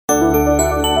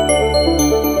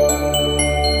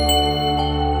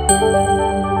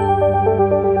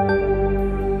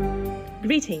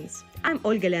Greetings, I'm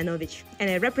Olga Leanovich and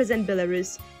I represent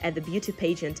Belarus at the beauty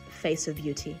pageant Face of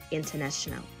Beauty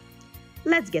International.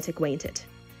 Let's get acquainted.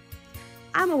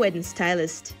 I'm a wedding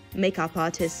stylist, makeup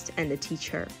artist and a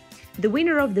teacher, the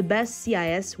winner of the Best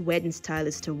CIS Wedding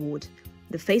Stylist Award,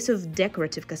 the face of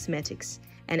decorative cosmetics,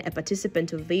 and a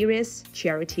participant of various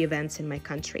charity events in my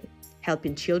country,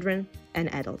 helping children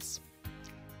and adults.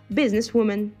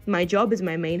 Businesswoman, my job is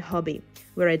my main hobby,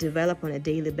 where I develop on a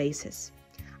daily basis.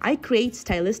 I create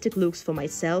stylistic looks for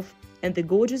myself and the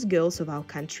gorgeous girls of our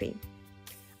country.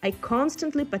 I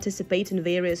constantly participate in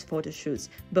various photo shoots,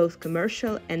 both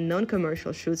commercial and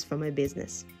non-commercial shoots for my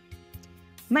business.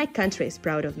 My country is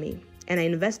proud of me, and I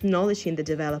invest knowledge in the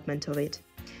development of it.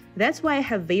 That's why I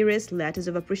have various letters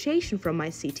of appreciation from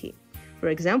my city, for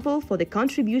example, for the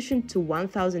contribution to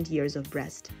 1,000 years of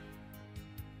breast.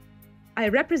 I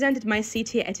represented my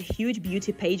city at a huge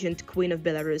beauty pageant Queen of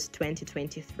Belarus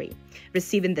 2023,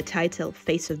 receiving the title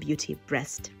Face of Beauty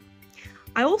Breast.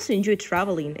 I also enjoy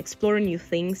traveling, exploring new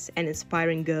things and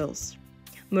inspiring girls.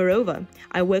 Moreover,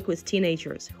 I work with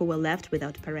teenagers who were left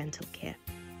without parental care.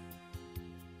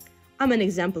 I'm an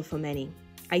example for many.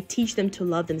 I teach them to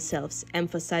love themselves,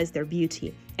 emphasize their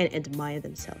beauty, and admire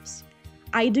themselves.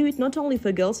 I do it not only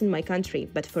for girls in my country,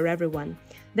 but for everyone.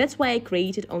 That's why I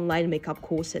created online makeup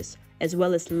courses, as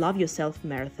well as Love Yourself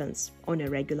marathons on a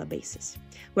regular basis,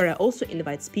 where I also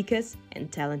invite speakers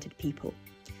and talented people.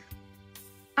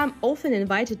 I'm often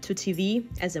invited to TV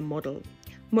as a model.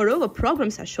 Moreover,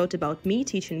 programs are shot about me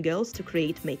teaching girls to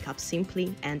create makeup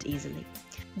simply and easily.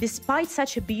 Despite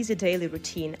such a busy daily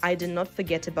routine, I do not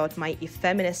forget about my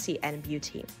effeminacy and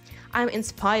beauty. I'm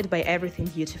inspired by everything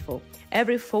beautiful.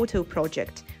 Every photo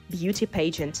project, beauty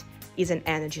pageant is an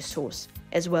energy source,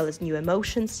 as well as new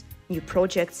emotions, new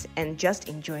projects, and just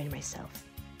enjoying myself.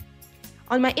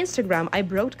 On my Instagram, I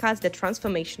broadcast the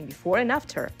transformation before and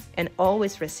after, and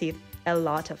always receive a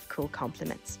lot of cool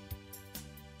compliments.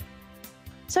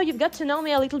 So you've got to know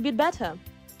me a little bit better.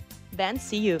 Then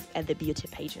see you at the beauty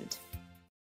pageant.